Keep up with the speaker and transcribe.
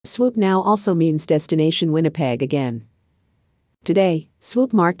Swoop now also means Destination Winnipeg again. Today,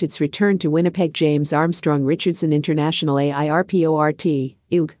 Swoop marked its return to Winnipeg. James Armstrong Richardson International Airport,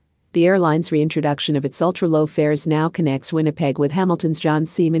 UG. The airline's reintroduction of its ultra-low fares now connects Winnipeg with Hamilton's John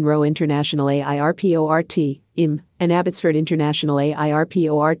C. Munro International Airport, IM, and Abbotsford International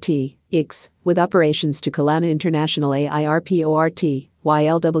Airport, IX, with operations to Kelowna International Airport,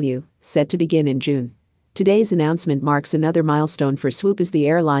 YLW, set to begin in June. Today's announcement marks another milestone for Swoop as the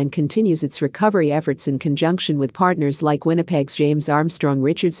airline continues its recovery efforts in conjunction with partners like Winnipeg's James Armstrong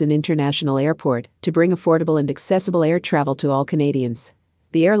Richardson International Airport to bring affordable and accessible air travel to all Canadians.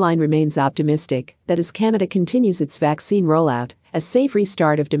 The airline remains optimistic that as Canada continues its vaccine rollout, a safe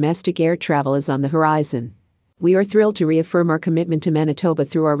restart of domestic air travel is on the horizon. "We are thrilled to reaffirm our commitment to Manitoba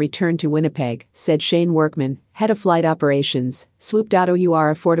through our return to Winnipeg," said Shane Workman, head of flight operations.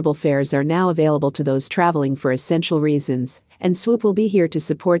 Swoop.our affordable fares are now available to those traveling for essential reasons, and Swoop will be here to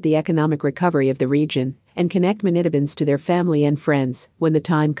support the economic recovery of the region and connect Manitobans to their family and friends when the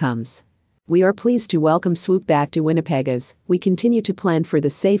time comes. "We are pleased to welcome Swoop back to Winnipeg as we continue to plan for the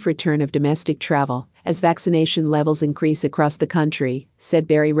safe return of domestic travel as vaccination levels increase across the country," said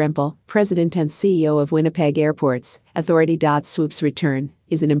Barry Rempel, president and CEO of Winnipeg Airports Authority. Swoop's return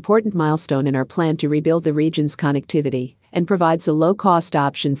is an important milestone in our plan to rebuild the region's connectivity and provides a low-cost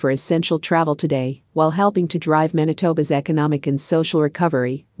option for essential travel today, while helping to drive Manitoba's economic and social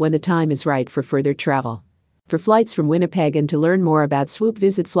recovery when the time is right for further travel. For flights from Winnipeg and to learn more about Swoop,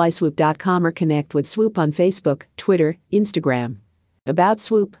 visit flyswoop.com or connect with Swoop on Facebook, Twitter, Instagram. About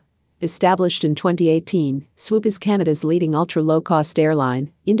Swoop. Established in 2018, Swoop is Canada's leading ultra-low-cost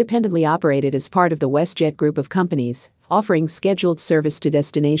airline, independently operated as part of the WestJet group of companies, offering scheduled service to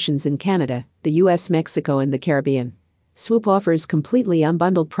destinations in Canada, the US, Mexico, and the Caribbean. Swoop offers completely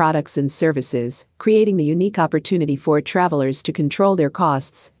unbundled products and services, creating the unique opportunity for travelers to control their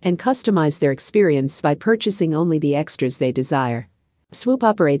costs and customize their experience by purchasing only the extras they desire. Swoop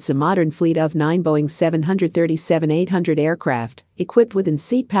operates a modern fleet of 9 Boeing 737-800 aircraft, equipped with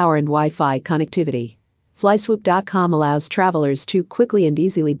in-seat power and Wi-Fi connectivity. Flyswoop.com allows travelers to quickly and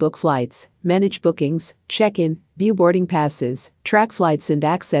easily book flights, manage bookings, check-in, view boarding passes, track flights, and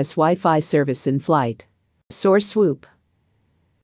access Wi-Fi service in flight. Source: Swoop.